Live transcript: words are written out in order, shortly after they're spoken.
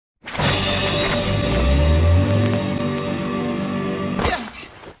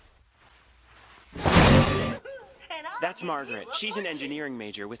That's Margret. She's an engineering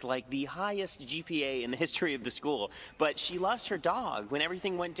major with like the highest GPA in the history of the school. But she lost her dog when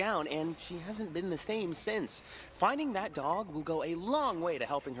everything went down, and she hasn't been the same since. Finding that dog will go a long way to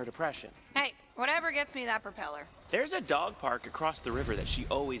helping her depression. Hey, whatever gets me that propeller. There's a dog park across the river that she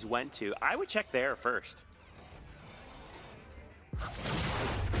always went to. I would check there first.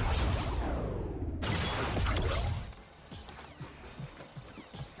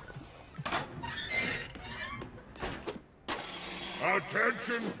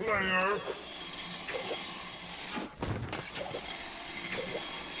 Attention, player!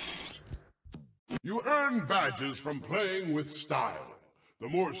 You earn badges from playing with style. The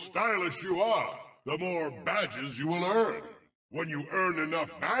more stylish you are, the more badges you will earn. When you earn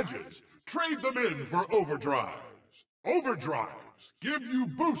enough badges, trade them in for overdrives. Overdrives give you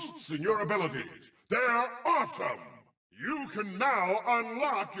boosts in your abilities. They're awesome! You can now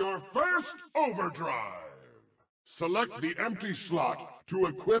unlock your first overdrive. Select the empty slot to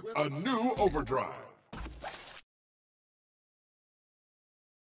equip a new overdrive.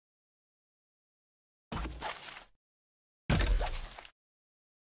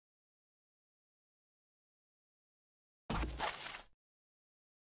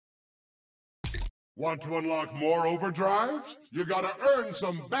 Want to unlock more overdrives? You gotta earn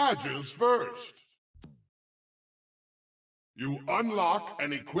some badges first. You unlock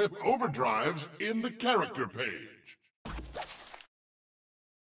and equip overdrives in the character page.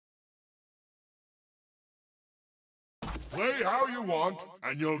 Play how you want,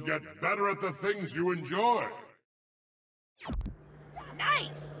 and you'll get better at the things you enjoy.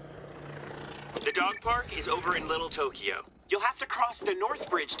 Nice! The dog park is over in Little Tokyo. You'll have to cross the North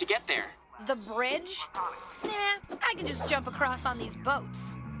Bridge to get there. The bridge? Nah, I can just jump across on these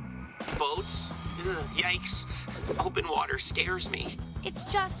boats. Boats? Ugh, yikes. Open water scares me. It's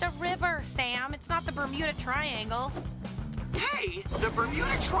just a river, Sam. It's not the Bermuda Triangle. Hey, the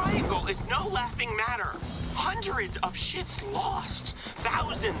Bermuda Triangle is no laughing matter. Hundreds of ships lost,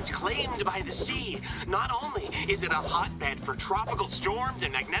 thousands claimed by the sea. Not only is it a hotbed for tropical storms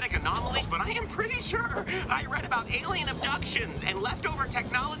and magnetic anomalies, but I am pretty sure I read about alien abductions and leftover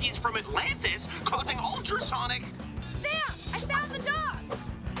technologies from Atlantis causing ultrasonic... Sam, I found the dog!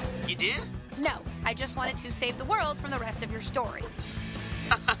 You did? No, I just wanted to save the world from the rest of your story.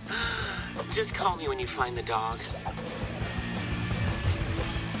 Just call me when you find the dog.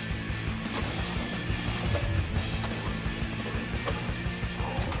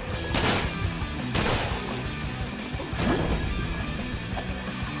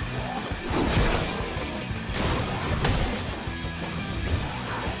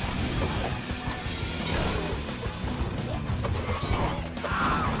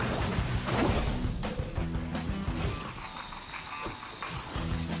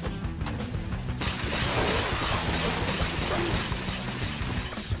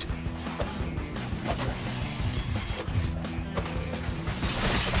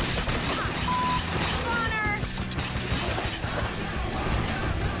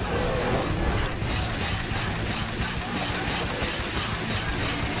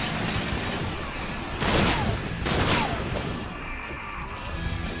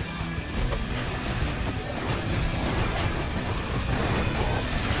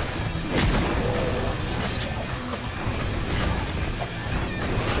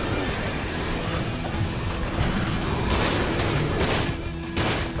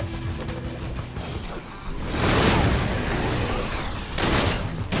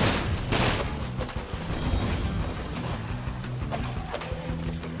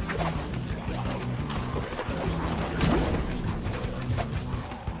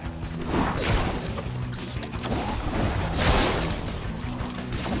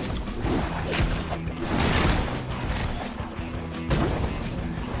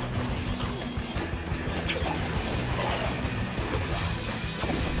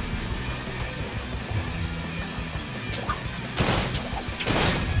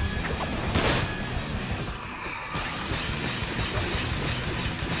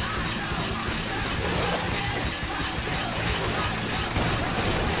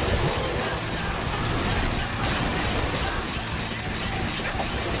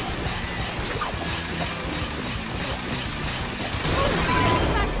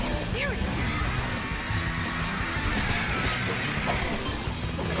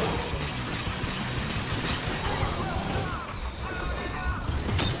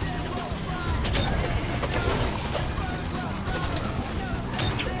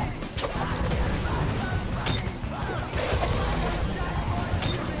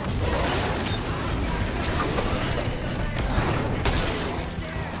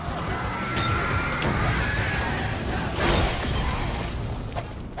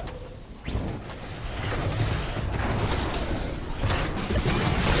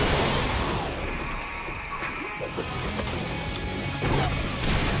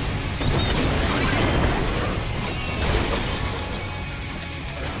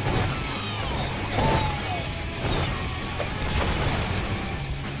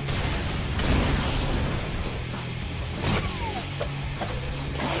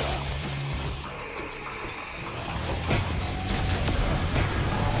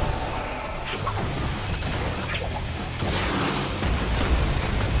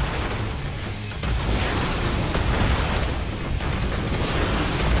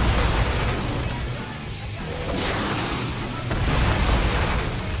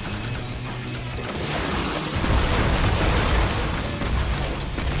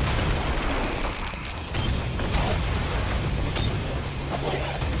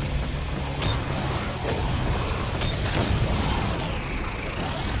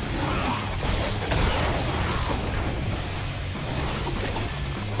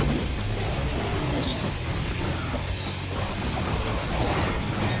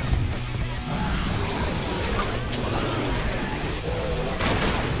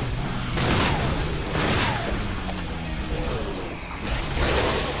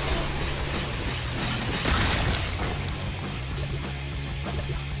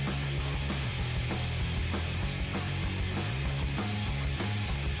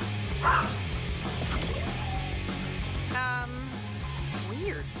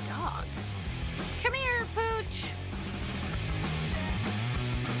 your dog. Come here, Pooch.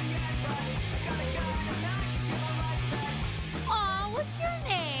 Aw, what's your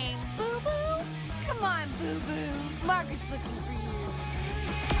name? Boo-Boo? Come on, Boo-Boo. Margaret's looking for you.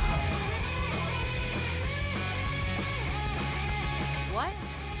 What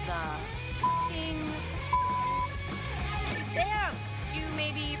the f***ing... Sam, did you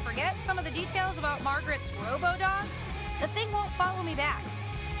maybe forget some of the details about Margaret's robo-dog? The thing won't follow me back.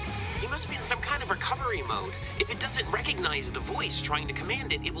 He must be in some kind of recovery mode. If it doesn't recognize the voice trying to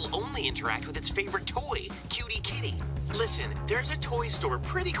command it, it will only interact with its favorite toy, Cutie Kitty. Listen, there's a toy store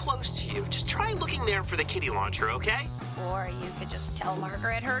pretty close to you. Just try looking there for the kitty launcher, okay? Or you could just tell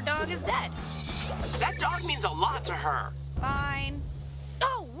Margaret her dog is dead. That dog means a lot to her. Fine.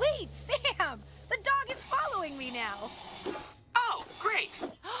 Oh, wait, Sam! The dog is following me now. Oh, great.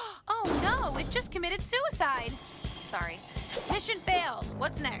 Oh, no, it just committed suicide. Sorry. Mission failed.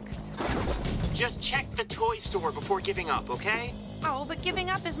 What's next? Just check the toy store before giving up, okay? Oh, but giving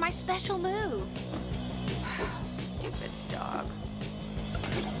up is my special move. Stupid dog.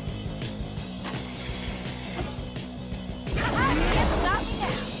 Can't stop me now.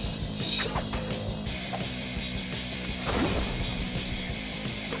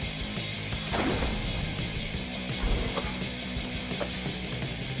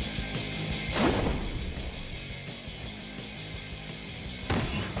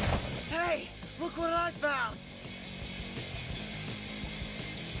 Hey, look what I found!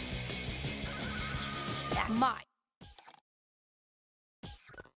 That's mine.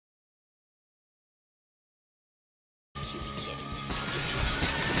 Cutie kitty.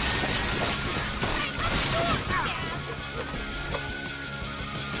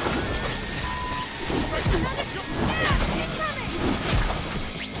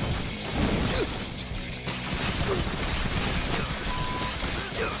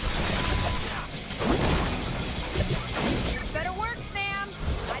 Better work, Sam.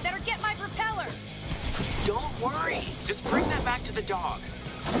 I better get my propeller. Don't worry. Just bring that back to the dog.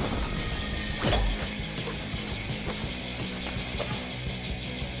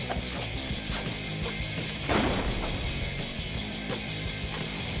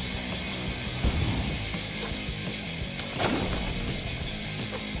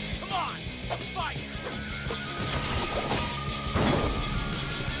 Come on, fight!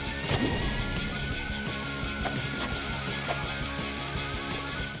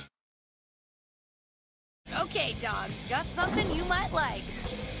 Okay, dog. Got something you might like.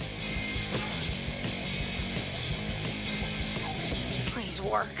 Please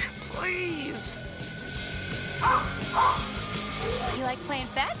work. Please. You like playing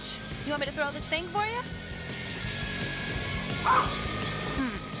fetch? You want me to throw this thing for you?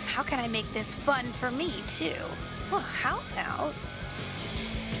 How can I make this fun for me, too? Well, how about...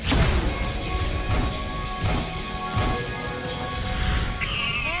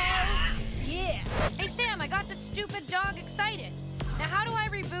 Hell yeah! Hey, Sam, I got this stupid dog excited. Now, how do I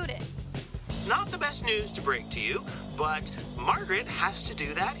reboot it? Not the best news to break to you, but Margret has to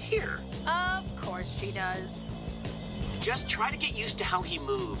do that here. Of course she does. Just try to get used to how he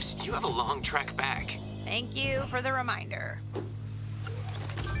moves. You have a long trek back. Thank you for the reminder.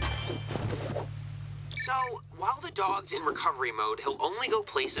 So, while the dog's in recovery mode, he'll only go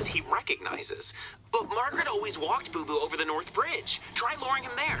places he recognizes. But Margret always walked Boo Boo over the North Bridge. Try luring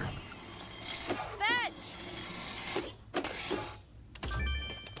him there. Fetch!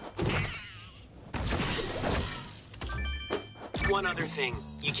 One other thing,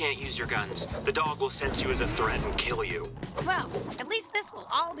 you can't use your guns. The dog will sense you as a threat and kill you. Well, at least this will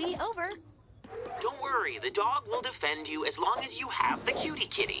all be over. Don't worry, the dog will defend you as long as you have the Cutie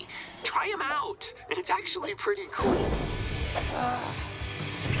Kitty. Try him out. It's actually pretty cool.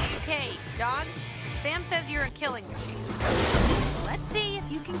 Okay, dog. Sam says you're a killing machine. Let's see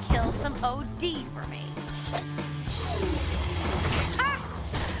if you can kill some OD for me. Ah!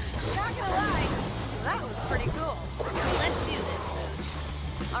 Not gonna lie, that was pretty cool. Let's do this,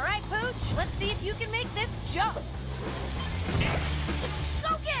 Pooch. All right, Pooch, let's see if you can make this jump.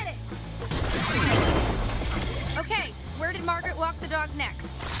 Go get it! Okay, where did Margret walk the dog next?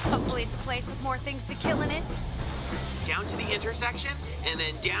 Hopefully it's a place with more things to kill in it. Down to the intersection, and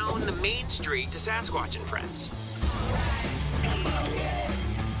then down the main street to Sasquatch and Friends.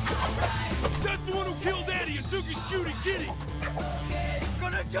 That's the one who killed Eddie and took his Cutie Kitty!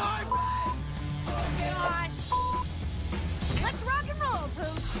 Gonna die! Gosh. Let's rock and roll,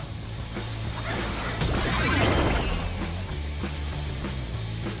 Pooch.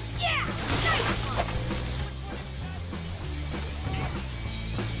 Yeah! Nice one!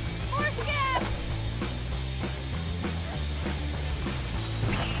 Horse gap!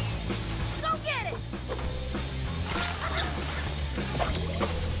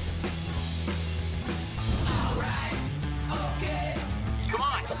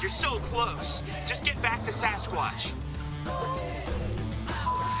 doors. Just get back to Sasquatch.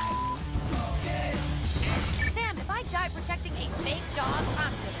 Sam, if I die protecting a fake dog,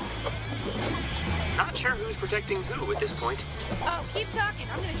 I'm good. Not sure who's protecting who at this point. Oh, keep talking.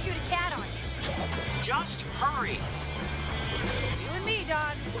 I'm gonna shoot a cat on you. Just hurry. You and me,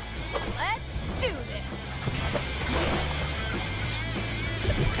 dog. Let's do this.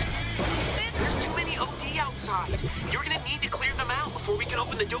 There's too many OD outside. You're gonna need to clear them out before we can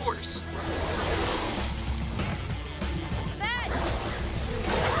open the doors. Ben!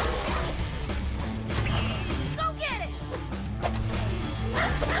 Go get it!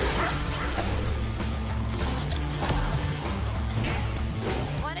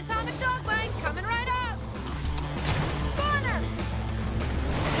 One atomic dog bite coming right up. Spawner!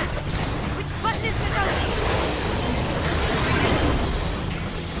 Which button is the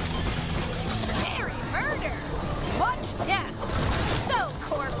scary murder! Much death! So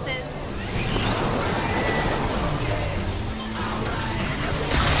corpses!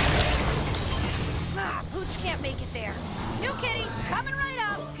 Ah, Pooch can't make it there. New kitty, coming right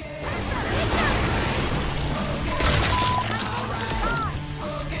up!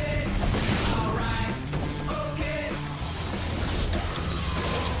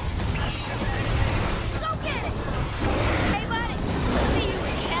 Go get it! Hey, buddy, see you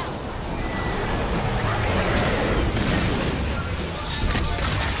in hell.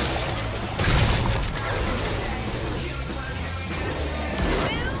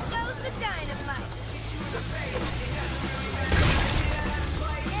 Boom goes the dynamite.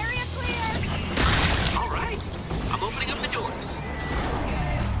 Area clear. All right, I'm opening up the doors.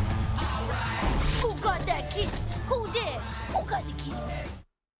 Who got that kitty? Who did? Who got the kitty?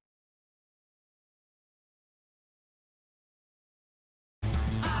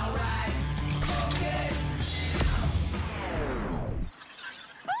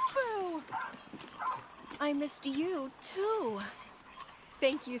 Boo-boo! I missed you, too.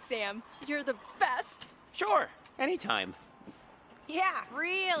 Thank you, Sam. You're the best. Sure, anytime. Yeah,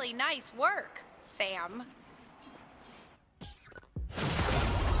 really nice work, Sam.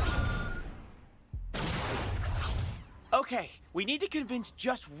 Okay, we need to convince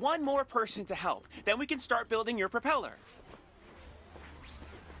just one more person to help. Then we can start building your propeller.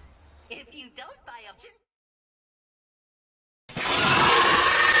 If you don't buy option